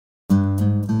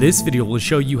This video will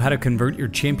show you how to convert your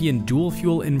Champion dual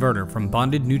fuel inverter from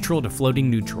bonded neutral to floating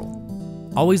neutral.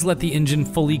 Always let the engine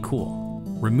fully cool.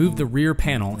 Remove the rear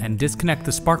panel and disconnect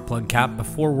the spark plug cap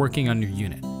before working on your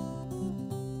unit.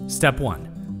 Step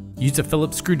 1. Use a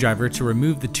Phillips screwdriver to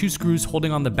remove the 2 screws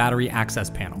holding on the battery access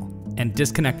panel and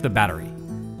disconnect the battery.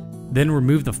 Then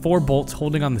remove the 4 bolts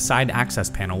holding on the side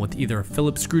access panel with either a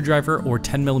Phillips screwdriver or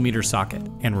 10mm socket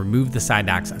and remove the side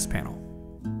access panel.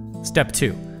 Step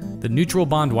 2. The neutral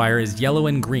bond wire is yellow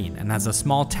and green and has a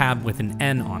small tab with an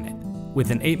N on it. With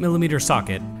an 8mm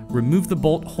socket, remove the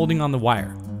bolt holding on the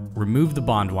wire, remove the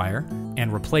bond wire,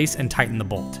 and replace and tighten the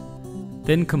bolt.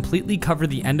 Then completely cover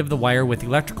the end of the wire with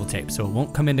electrical tape so it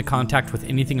won't come into contact with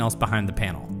anything else behind the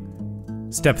panel.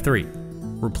 Step 3.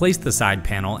 Replace the side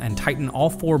panel and tighten all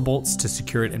 4 bolts to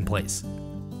secure it in place.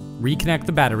 Reconnect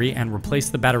the battery and replace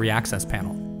the battery access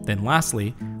panel. Then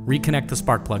lastly, reconnect the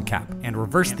spark plug cap and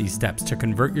reverse these steps to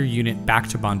convert your unit back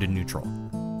to bonded neutral.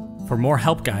 For more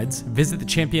help guides, visit the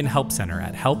Champion Help Center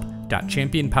at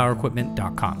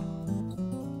help.championpowerequipment.com.